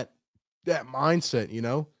having that mindset, you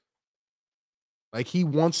know? Like he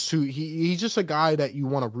wants to, he's just a guy that you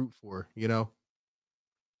want to root for, you know?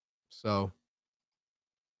 So.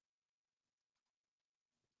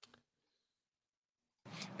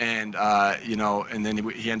 And, and then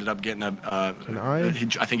he ended up getting I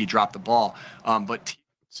think he dropped the ball. But let's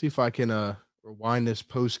see if I can rewind this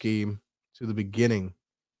post game to the beginning.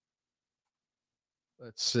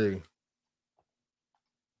 Let's see.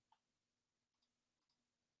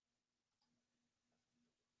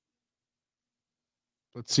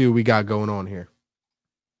 Let's see what we got going on here.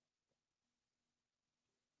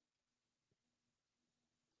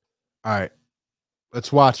 All right.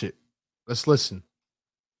 Let's watch it. Let's listen.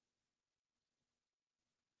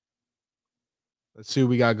 Let's see what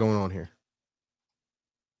we got going on here.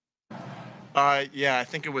 Yeah, I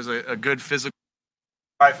think it was a good physical.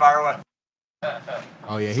 All right, fire away.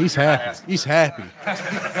 Oh, yeah, he's happy. He's happy.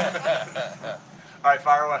 All right,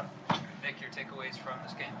 fire away. Nick, your takeaways from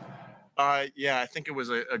this game? Yeah, I think it was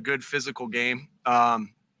a good physical game.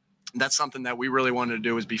 That's something that we really wanted to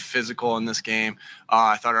do, was be physical in this game.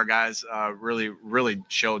 I thought our guys really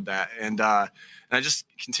showed that. And I just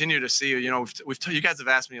continue to see, you guys have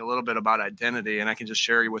asked me a little bit about identity, and I can just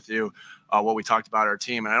share with you what we talked about our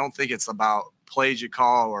team. And I don't think it's about plays you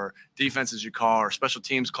call or defenses you call or special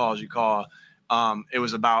teams calls you call. It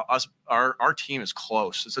was about us. Our team is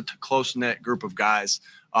close. It's a close-knit group of guys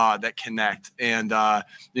that connect, and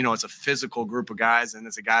it's a physical group of guys, and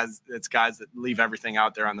it's guys that leave everything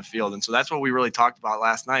out there on the field. And so that's what we really talked about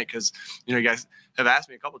last night, because you guys have asked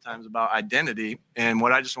me a couple of times about identity, and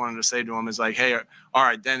what I just wanted to say to them is like, hey, our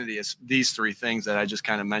identity is these three things that I just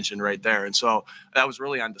kind of mentioned right there. And so that was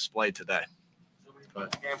really on display today.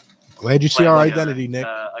 Glad you see our identity, Nick.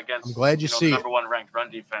 Against, I'm glad you see the number one ranked run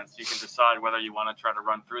defense. You can decide whether you want to try to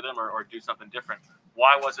run through them or do something different.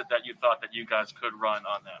 Why was it that you thought that you guys could run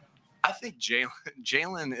on them? I think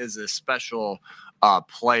Jalen is a special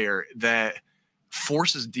player that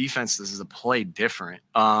forces defenses to play different.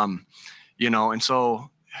 And so,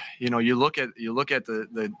 you look at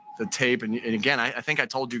the tape, and again, I think I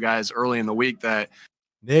told you guys early in the week that,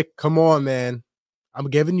 Nick, come on, man. I'm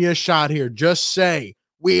giving you a shot here. Just say,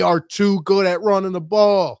 we are too good at running the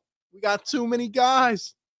ball. We got too many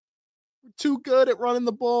guys. We're too good at running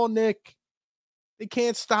the ball, Nick. They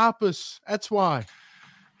can't stop us. That's why.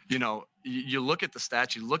 You look at the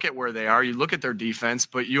stats, you look at where they are, you look at their defense,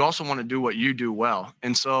 but you also want to do what you do well.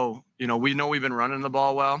 And so, we know we've been running the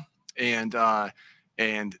ball well, and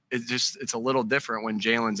it's a little different when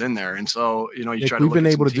Jalen's in there. And so, you Nick, try to we've been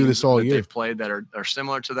able to do this all year. They've played that are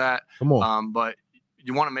similar to that. Come on. But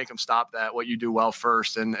you want to make them stop that, what you do well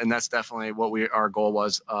first. And that's definitely what our goal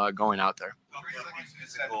was going out there.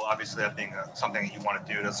 Physical, obviously, I think something that you want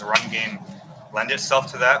to do. Does the run game lend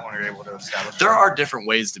itself to that when you're able to establish? There are different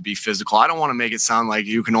ways to be physical. I don't want to make it sound like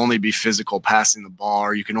you can only be physical passing the ball,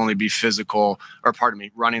 or you can only be physical,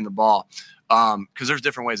 running the ball. Because there's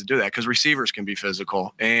different ways to do that. Because receivers can be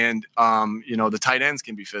physical, and the tight ends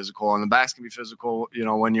can be physical, and the backs can be physical.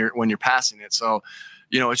 When you're passing it. So,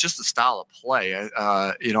 it's just a style of play.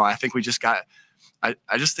 I think we just got. I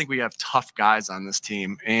just think we have tough guys on this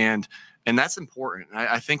team, and that's important.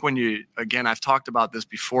 I think I've talked about this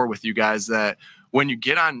before with you guys, that when you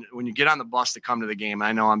get on the bus to come to the game,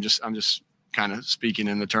 I know I'm just kind of speaking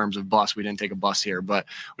in the terms of bus. We didn't take a bus here, but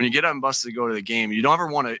when you get on bus to go to the game, you never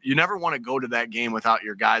want to go to that game without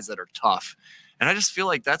your guys that are tough. And I just feel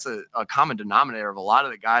like that's a common denominator of a lot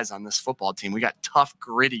of the guys on this football team. We got tough,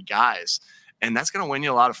 gritty guys, and that's going to win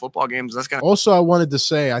you a lot of football games. Also, I wanted to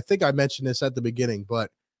say, I think I mentioned this at the beginning,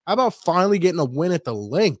 but how about finally getting a win at the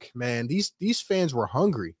Link, man? These fans were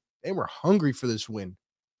hungry. They were hungry for this win.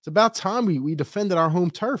 It's about time we defended our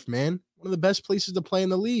home turf, man. One of the best places to play in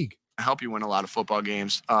the league. Help you win a lot of football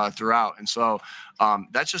games throughout. And so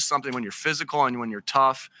that's just something when you're physical and when you're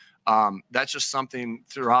tough. That's just something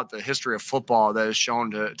throughout the history of football that is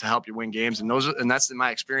shown to help you win games. And that's in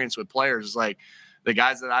my experience with players, is like the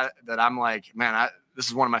guys that I'm like, man, this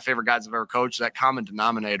is one of my favorite guys I've ever coached. That common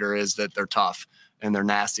denominator is that they're tough and they're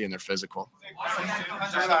nasty and they're physical.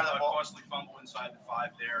 Costly fumble inside the 5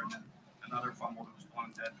 there, and then another fumble that was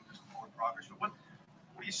one dead because of forward progress. But what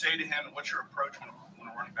do you say to him, and what's your approach when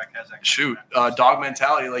a running back has that? Shoot, dog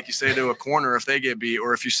mentality, like you say to a corner if they get beat,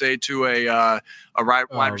 or if you say to a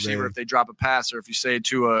wide receiver if they drop a pass, or if you say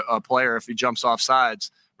to a player if he jumps off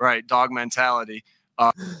sides, right? Dog mentality.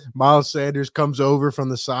 Miles Sanders comes over from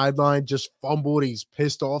the sideline, just fumbled. He's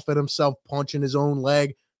pissed off at himself, punching his own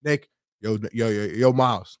leg. Nick, yo,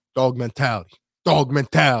 Miles, dog mentality.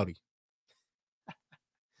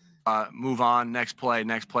 Move on, next play.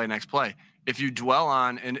 If you dwell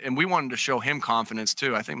on, and we wanted to show him confidence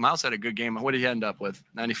too. I think Miles had a good game. What did he end up with?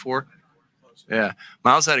 94? Yeah.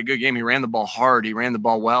 Miles had a good game. He ran the ball hard. He ran the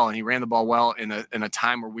ball well, and he ran the ball well in a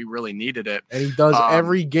time where we really needed it. And he does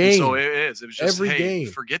every game. So it is. It was just, every game.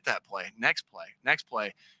 Forget that play. Next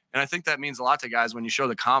play. And I think that means a lot to guys when you show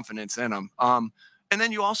the confidence in them. And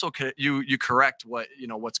then you also you correct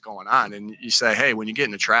what's going on, and you say, hey, when you get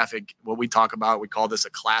into traffic, what we talk about, we call this a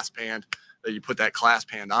clasp hand, that you put that clasp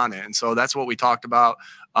hand on it. And so that's what we talked about,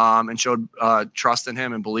 and showed trust in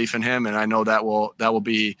him and belief in him. And I know that will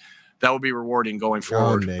be rewarding going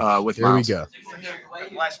forward with Miles. Here we go.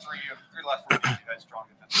 The last 3 last 4 games, you had strong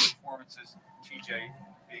defensive performances. TJ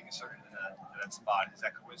being inserted in that spot. Is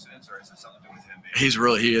that coincidence, or is it something to do with him? He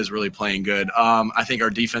is really playing good. I think our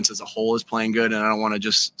defense as a whole is playing good, and I don't want to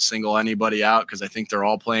just single anybody out because I think they're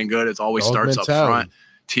all playing good. It always starts up front.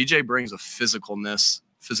 TJ brings a physicality.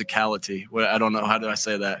 I don't know, how do I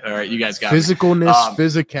say that? All right, you guys got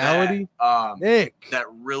physicality. Nick, that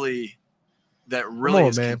really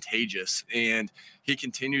is contagious, and he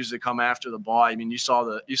continues to come after the ball. I mean, you saw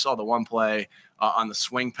the one play on the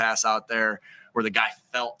swing pass out there where the guy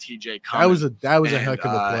felt TJ coming. That was a heck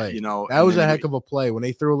of a play. That was a heck of a play when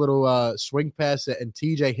they threw a little swing pass and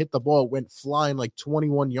TJ hit the ball, it went flying like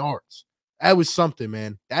 21 yards. That was something,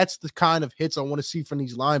 man. That's the kind of hits I want to see from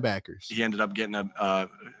these linebackers. He ended up getting I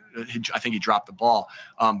think he dropped the ball,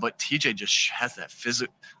 but TJ just has that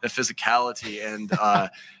physicality, and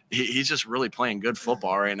he's just really playing good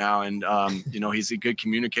football right now. And he's a good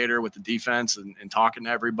communicator with the defense and talking to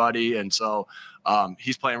everybody, and so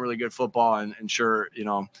he's playing really good football. And sure,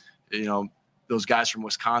 those guys from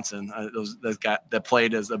Wisconsin, those guys that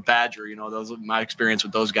played as a Badger, those my experience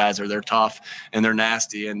with those guys they're tough and they're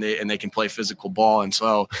nasty and they can play physical ball. And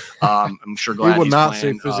so I'm sure glad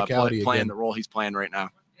he's playing the role he's playing right now.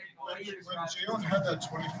 When Jalen had that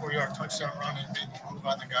 24-yard touchdown run and made the move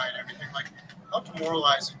on the guy and everything, like how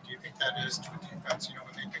demoralizing do you think that is to a defense? When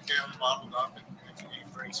they think they have bottled up and he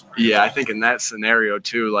breaks free. Yeah, I think in that scenario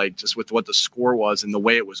too, like just with what the score was and the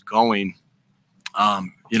way it was going. I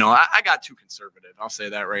got too conservative. I'll say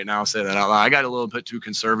that right now. I'll say that out loud. I got a little bit too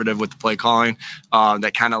conservative with the play calling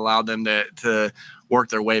that kind of allowed them to work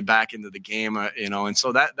their way back into the game, and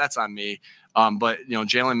so that's on me. But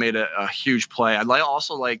Jalen made a huge play. I'd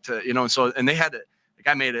also like to, and they had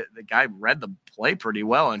the guy read the play pretty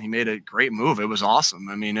well, and he made a great move. It was awesome.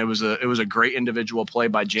 I mean, it was a great individual play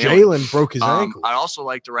by Jalen. Jalen broke his ankle. I'd also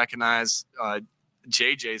like to recognize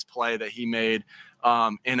JJ's play that he made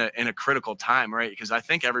in a critical time, right? Because I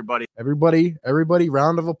think everybody,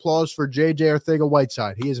 round of applause for JJ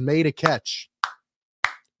Arcega-Whiteside. He has made a catch.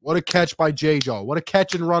 What a catch by J-Jaw. What a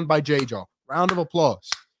catch and run by J-Jaw. Round of applause.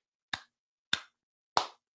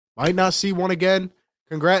 Might not see one again.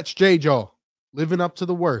 Congrats, J-Jaw. Living up to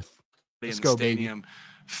the worth. Let's go, stadium, baby.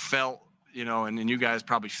 Felt, and you guys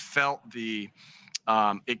probably felt the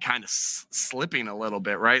it kind of slipping a little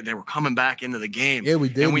bit, right? They were coming back into the game. Yeah, we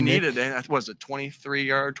did. And we needed it. Was it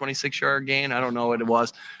 23-yard, 26-yard gain? I don't know what it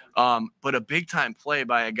was. But a big-time play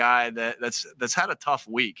by a guy that's had a tough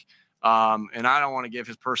week. And I don't want to give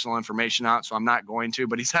his personal information out, so I'm not going to,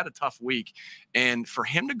 but he's had a tough week. And for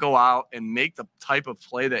him to go out and make the type of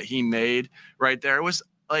play that he made right there, it was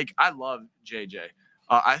like, I love JJ.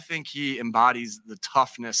 I think he embodies the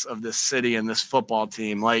toughness of this city and this football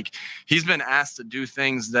team. Like, he's been asked to do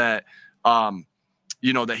things that,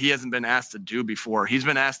 that he hasn't been asked to do before. He's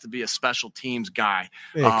been asked to be a special teams guy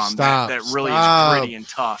that really is gritty and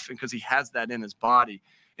tough, because he has that in his body.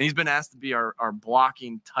 And he's been asked to be our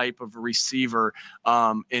blocking type of receiver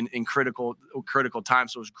in critical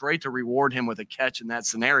times. So it was great to reward him with a catch in that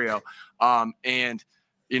scenario. I'm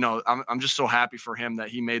just so happy for him that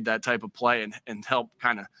he made that type of play and help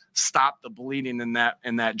kind of stop the bleeding in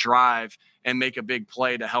that drive and make a big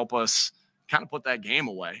play to help us kind of put that game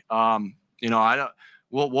away. We'll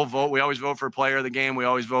vote. We always vote for player of the game. We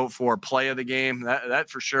always vote for play of the game. That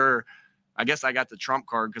for sure. I guess I got the trump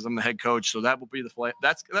card because I'm the head coach, so that will be the play.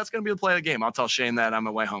 That's going to be the play of the game. I'll tell Shane that on my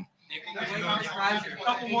way home. Go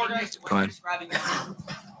ahead. Sorry,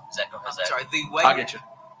 I'll get you.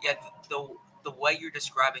 Yeah, the way you're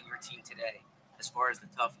describing your team today, as far as the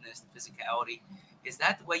toughness, the physicality, is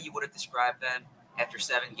that the way you would have described them after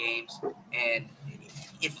 7 games? And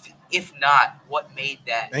if not, what made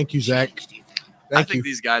that? Thank you, Zach. I think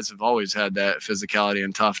these guys have always had that physicality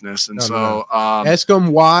and toughness, and ask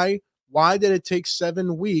them why. Why did it take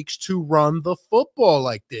 7 weeks to run the football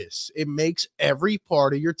like this? It makes every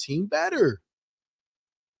part of your team better.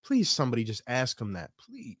 Please, somebody just ask them that,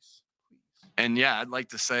 please. And yeah, I'd like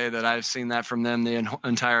to say that I've seen that from them the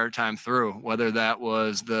entire time through, whether that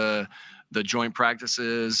was the joint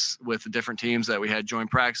practices with the different teams that we had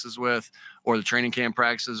joint practices with, or the training camp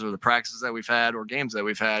practices, or the practices that we've had, or games that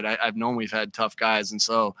we've had. I've known we've had tough guys. And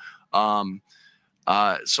so, I've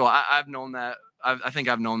known that. I think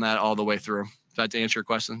I've known that all the way through. Does that answer your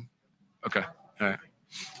question? Okay. All right.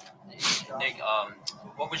 Nick,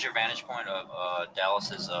 what was your vantage point of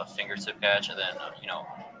Dallas's fingertip catch? And then,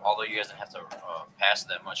 although you guys didn't have to pass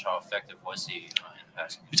that much, how effective was he in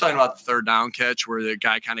passing? You're talking about the third down catch where the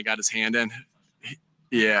guy kind of got his hand in?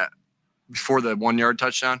 Yeah. Before the 1-yard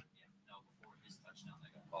touchdown? No, before his touchdown, they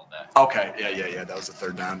got called back. Okay. Yeah. That was the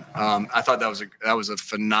third down. I thought that was a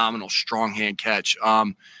phenomenal strong hand catch.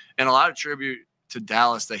 And a lot of tribute to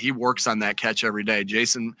Dallas that he works on that catch every day.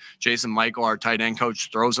 Jason Michael, our tight end coach,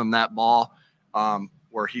 throws him that ball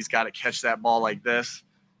where he's got to catch that ball like this.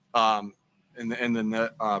 And then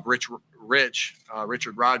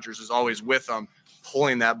Richard Rogers is always with him,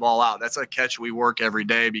 pulling that ball out. That's a catch we work every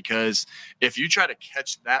day, because if you try to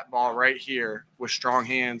catch that ball right here with strong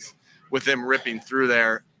hands, with them ripping through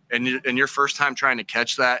there, and your first time trying to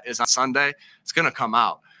catch that is on Sunday, it's going to come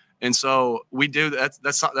out. And so we do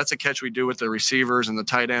that's a catch we do with the receivers and the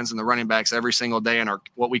tight ends and the running backs every single day in our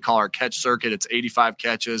what we call our catch circuit. It's 85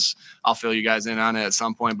 catches. I'll fill you guys in on it at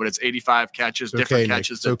some point, but it's 85 catches, different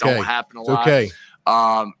catches that don't happen a lot. Okay.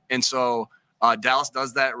 And so Dallas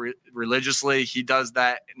does that religiously. He does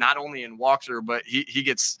that not only in walkthrough, but he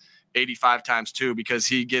gets 85 times too, because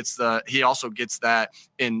he also gets that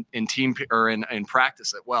in team or in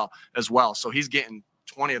practice as well. So he's getting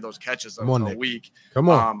 20 of those catches a week. Come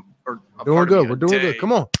on. We're doing good. We're doing good.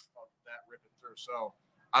 Come on. That ripping through. So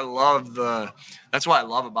that's what I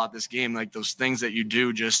love about this game. Like those things that you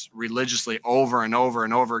do just religiously over and over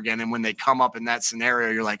and over again. And when they come up in that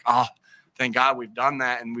scenario, you're like, oh, thank God we've done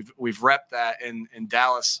that. And we've repped that in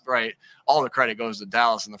Dallas, right? All the credit goes to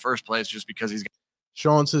Dallas in the first place, just because he's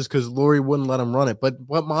Sean says because Lurie wouldn't let him run it. But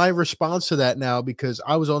my response to that now, because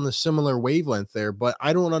I was on the similar wavelength there, but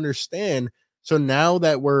I don't understand. So now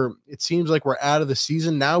that it seems like we're out of the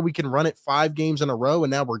season, now we can run it 5 games in a row,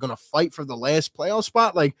 and now we're going to fight for the last playoff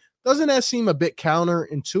spot. Like, doesn't that seem a bit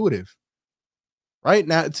counterintuitive? Right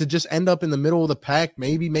now, to just end up in the middle of the pack,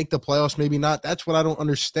 maybe make the playoffs, maybe not. That's what I don't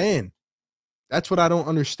understand. As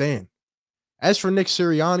for Nick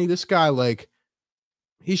Sirianni, this guy, like,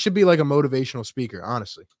 he should be like a motivational speaker,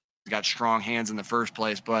 honestly. Got strong hands in the first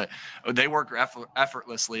place, but they work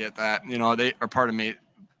effortlessly at that.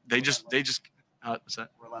 They just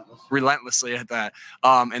relentlessly at that.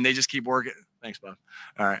 And they just keep working. Thanks, Bob.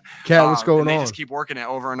 All right. Cat, what's going on? They just keep working it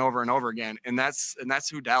over and over and over again. And that's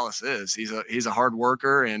who Dallas is. He's a hard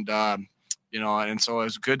worker, and and so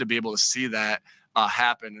it's good to be able to see that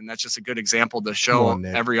happen. And that's just a good example to show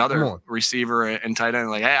every other receiver and tight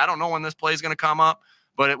end, like, hey, I don't know when this play is going to come up,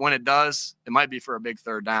 but when it does, it might be for a big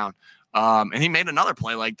third down. And he made another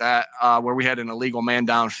play like that where we had an illegal man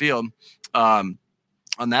downfield.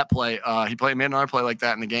 On that play, made another play like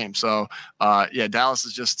that in the game. So, Dallas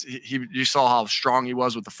is just you saw how strong he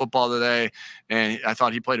was with the football today, and I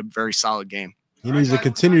thought he played a very solid game. He needs to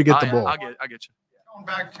continue to get the ball. I'll get you. Going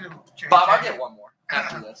back to JJ. Bob, I'll get one more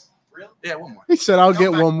after this. Really? Yeah, one more. He said, I'll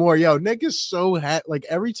get one more. Yo, Nick is so like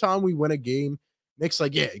every time we win a game, Nick's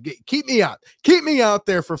like, yeah, keep me out. Keep me out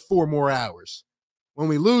there for 4 more hours. When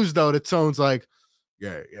we lose, though, the tone's like,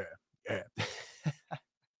 yeah.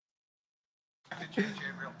 JJ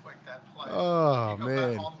real quick, that play. Oh, you go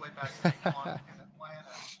man. Back all the way back to in Atlanta.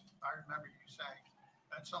 I remember you saying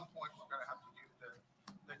at some point we're going to have to do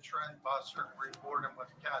the trend buster and reward him with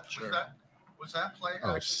a catch. Sure. Was that play?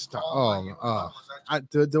 Oh, actually stop.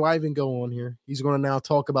 called? Do I even go on here? He's going to now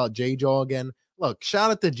talk about J-Jaw again. Look,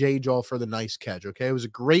 shout out to J-Jaw for the nice catch, okay? It was a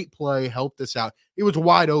great play, helped us out. It was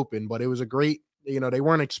wide open, but it was a great, they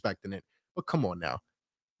weren't expecting it. But come on now.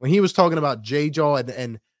 When he was talking about J-Jaw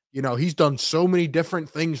and he's done so many different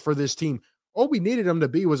things for this team. All we needed him to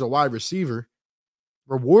be was a wide receiver.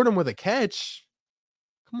 Reward him with a catch.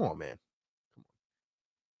 Come on, man.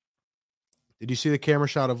 Did you see the camera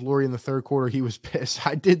shot of Lurie in the third quarter? He was pissed.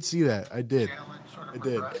 I did see that. I did.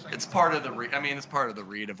 It's part of the it's part of the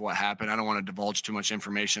read of what happened. I don't want to divulge too much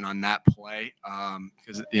information on that play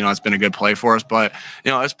because it's been a good play for us. But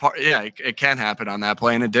it's part. Yeah, it can happen on that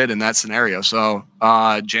play, and it did in that scenario. So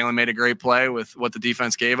Jalen made a great play with what the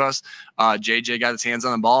defense gave us. JJ got his hands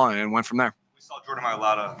on the ball and went from there. We saw Jordan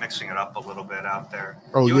Mailata mixing it up a little bit out there.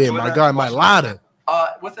 Oh yeah, my guy Mailata.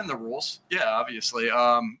 Within the rules, yeah, obviously.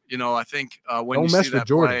 I think when don't you mess see with that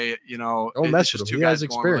Jordan. play, Don't mess with him. two He guys has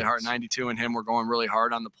going really hard. experience. 92 and him were going really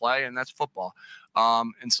hard on the play, and that's football.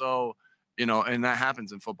 And so, and that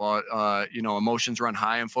happens in football. Emotions run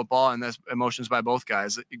high in football, and that's emotions by both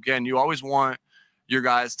guys. Again, you always want your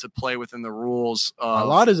guys to play within the rules.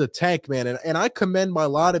 Mailata's a tank, man, and I commend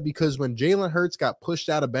Mailata because when Jalen Hurts got pushed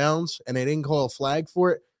out of bounds and they didn't call a flag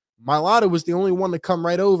for it, Mailata was the only one to come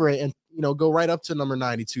right over and go right up to number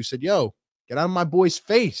 92. Said, "Yo, get out of my boy's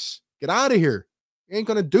face. Get out of here. You ain't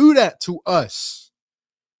gonna do that to us."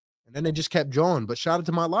 And then they just kept going. But shout out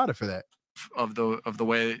to Mailata for that. Of the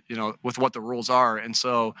way with what the rules are, and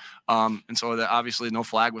so that obviously no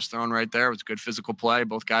flag was thrown right there. It was a good physical play.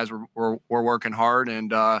 Both guys were working hard,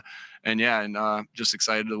 and just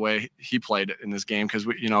excited the way he played in this game because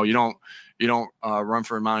you don't run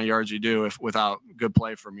for the amount of yards you do without good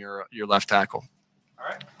play from your left tackle. All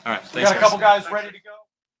right. Thanks, We got a couple guys ready to go.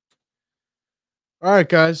 All right,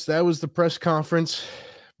 guys, that was the press conference.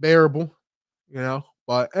 Bearable,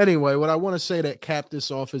 But anyway, what I want to say to cap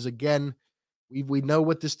this off is, again, we know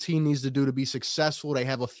what this team needs to do to be successful. They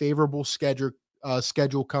have a favorable schedule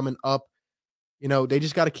coming up. They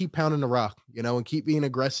just got to keep pounding the rock, and keep being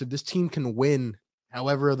aggressive. This team can win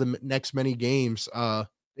however the next many games.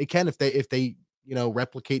 They can if they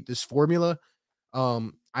replicate this formula.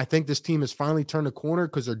 I think this team has finally turned a corner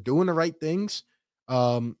because they're doing the right things.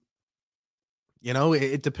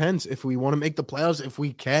 It depends if we want to make the playoffs, if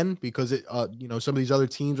we can, because some of these other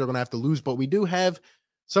teams are going to have to lose, but we do have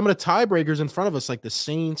some of the tiebreakers in front of us, like the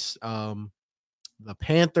Saints, the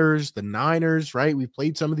Panthers, the Niners, right? We've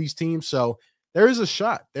played some of these teams, so there is a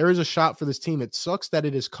shot. There is a shot for this team. It sucks that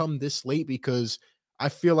it has come this late because I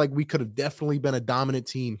feel like we could have definitely been a dominant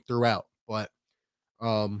team throughout, but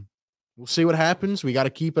we'll see what happens. We got to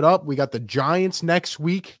keep it up. We got the Giants next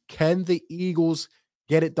week. Can the Eagles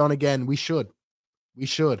get it done again? We should.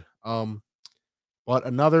 But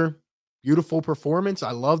another beautiful performance.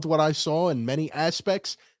 I loved what I saw in many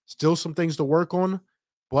aspects. Still some things to work on,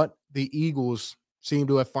 but the Eagles seem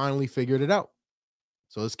to have finally figured it out.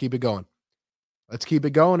 So let's keep it going.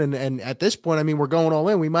 And at this point, I mean, we're going all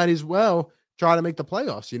in. We might as well try to make the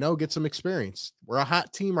playoffs, get some experience. We're a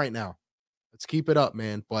hot team right now. Let's keep it up,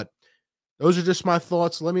 man. But those are just my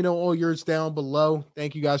thoughts. Let me know all yours down below.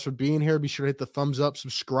 Thank you guys for being here. Be sure to hit the thumbs up,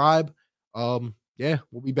 subscribe. Yeah,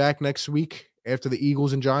 we'll be back next week after the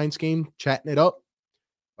Eagles and Giants game, chatting it up.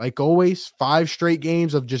 Like always, 5 straight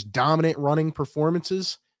games of just dominant running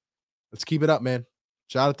performances. Let's keep it up, man.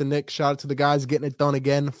 Shout out to Nick. Shout out to the guys getting it done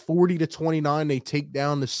again. 40-29, they take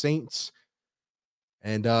down the Saints.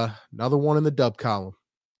 And another one in the dub column.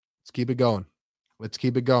 Let's keep it going.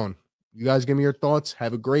 You guys give me your thoughts.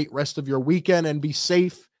 Have a great rest of your weekend and be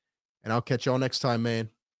safe. And I'll catch y'all next time, man.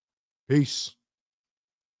 Peace.